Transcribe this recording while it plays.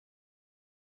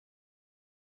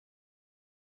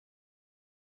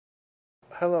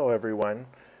Hello everyone,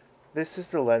 this is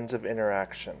the Lens of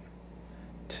Interaction.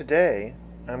 Today,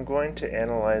 I'm going to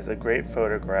analyze a great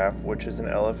photograph which is an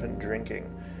elephant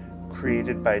drinking,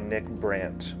 created by Nick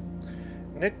Brandt.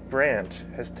 Nick Brandt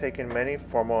has taken many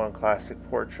formal and classic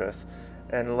portraits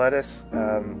and let us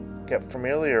get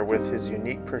familiar with his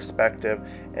unique perspective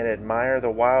and admire the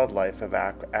wildlife of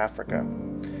Africa.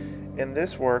 In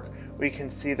this work, we can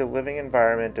see the living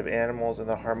environment of animals and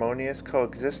the harmonious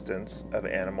coexistence of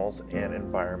animals and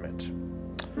environment.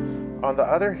 On the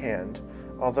other hand,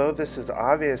 although this is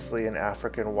obviously an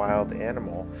African wild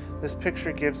animal, this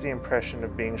picture gives the impression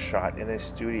of being shot in a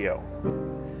studio.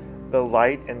 The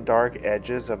light and dark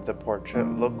edges of the portrait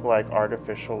look like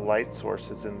artificial light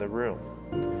sources in the room.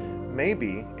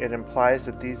 Maybe it implies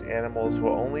that these animals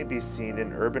will only be seen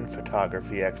in urban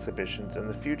photography exhibitions in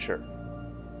the future.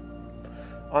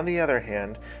 On the other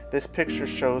hand, this picture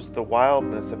shows the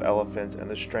wildness of elephants and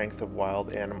the strength of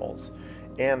wild animals,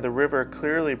 and the river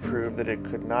clearly proved that it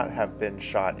could not have been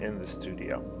shot in the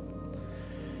studio.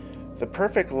 The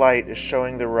perfect light is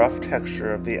showing the rough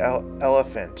texture of the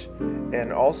elephant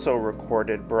and also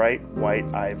recorded bright white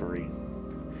ivory.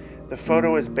 The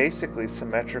photo is basically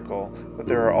symmetrical, but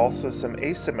there are also some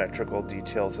asymmetrical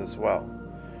details as well.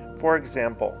 For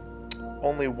example,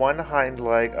 only one hind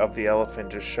leg of the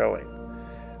elephant is showing.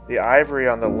 The ivory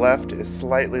on the left is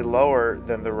slightly lower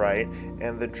than the right,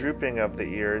 and the drooping of the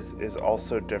ears is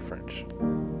also different.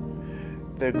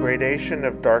 The gradation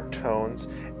of dark tones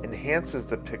enhances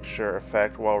the picture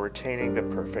effect while retaining the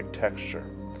perfect texture.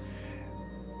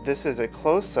 This is a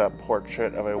close-up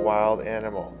portrait of a wild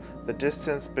animal. The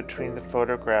distance between the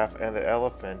photograph and the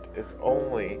elephant is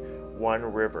only one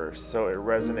river, so it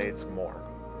resonates more.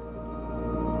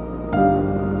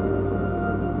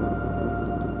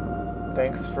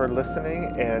 Thanks for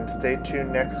listening, and stay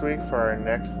tuned next week for our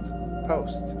next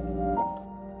post.